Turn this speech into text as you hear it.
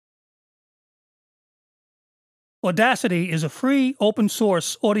Audacity is a free,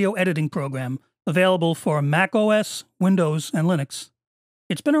 open-source audio editing program available for Mac OS, Windows, and Linux.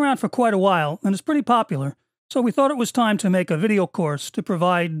 It's been around for quite a while and is pretty popular, so we thought it was time to make a video course to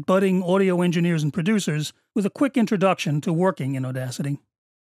provide budding audio engineers and producers with a quick introduction to working in Audacity.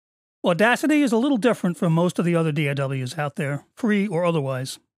 Audacity is a little different from most of the other DAWs out there, free or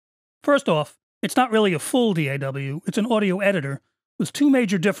otherwise. First off, it's not really a full DAW, it's an audio editor with two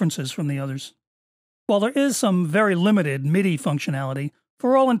major differences from the others. While there is some very limited MIDI functionality,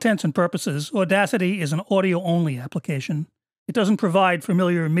 for all intents and purposes, Audacity is an audio-only application. It doesn't provide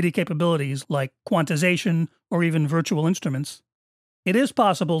familiar MIDI capabilities like quantization or even virtual instruments. It is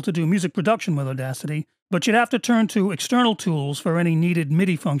possible to do music production with Audacity, but you'd have to turn to external tools for any needed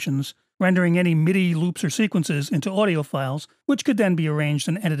MIDI functions, rendering any MIDI loops or sequences into audio files, which could then be arranged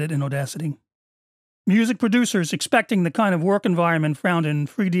and edited in Audacity. Music producers expecting the kind of work environment found in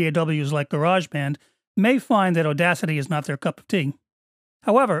free DAWs like GarageBand may find that Audacity is not their cup of tea.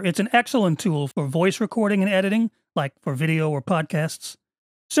 However, it's an excellent tool for voice recording and editing, like for video or podcasts,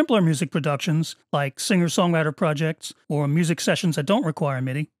 simpler music productions, like singer-songwriter projects or music sessions that don't require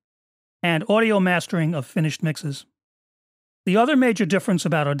MIDI, and audio mastering of finished mixes. The other major difference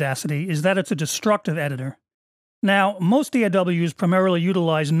about Audacity is that it's a destructive editor. Now, most DAWs primarily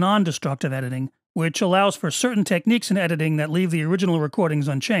utilize non-destructive editing, which allows for certain techniques in editing that leave the original recordings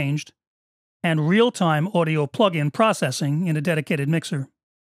unchanged, and real-time audio plug-in processing in a dedicated mixer.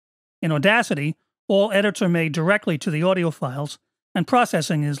 In Audacity, all edits are made directly to the audio files, and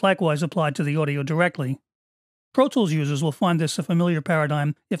processing is likewise applied to the audio directly. Pro Tools users will find this a familiar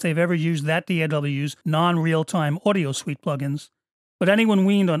paradigm if they've ever used that DAW's non-real-time audio suite plugins, but anyone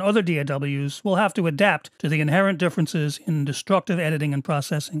weaned on other DAWs will have to adapt to the inherent differences in destructive editing and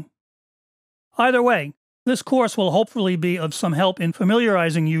processing. Either way, this course will hopefully be of some help in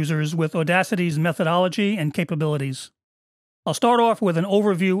familiarizing users with Audacity's methodology and capabilities. I'll start off with an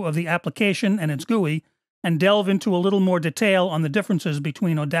overview of the application and its GUI, and delve into a little more detail on the differences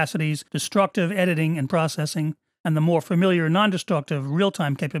between Audacity's destructive editing and processing, and the more familiar non-destructive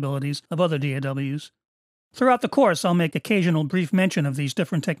real-time capabilities of other DAWs. Throughout the course, I'll make occasional brief mention of these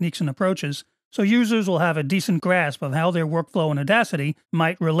different techniques and approaches, so users will have a decent grasp of how their workflow in Audacity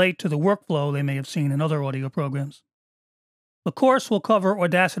might relate to the workflow they may have seen in other audio programs. The course will cover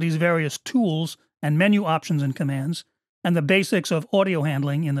Audacity's various tools and menu options and commands, and the basics of audio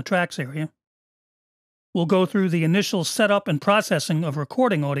handling in the tracks area. We'll go through the initial setup and processing of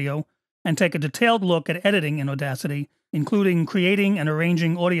recording audio, and take a detailed look at editing in Audacity, including creating and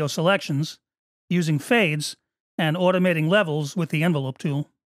arranging audio selections, using fades, and automating levels with the envelope tool.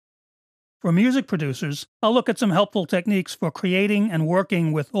 For music producers, I'll look at some helpful techniques for creating and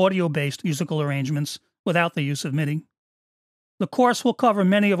working with audio-based musical arrangements without the use of MIDI. The course will cover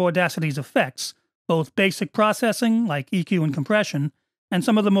many of Audacity's effects, both basic processing, like EQ and compression, and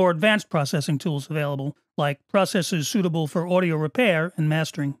some of the more advanced processing tools available, like processors suitable for audio repair and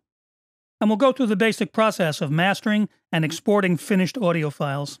mastering. And we'll go through the basic process of mastering and exporting finished audio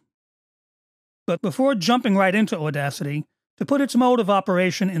files. But before jumping right into Audacity, to put its mode of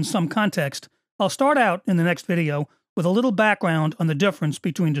operation in some context, I'll start out in the next video with a little background on the difference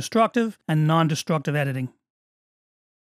between destructive and non-destructive editing.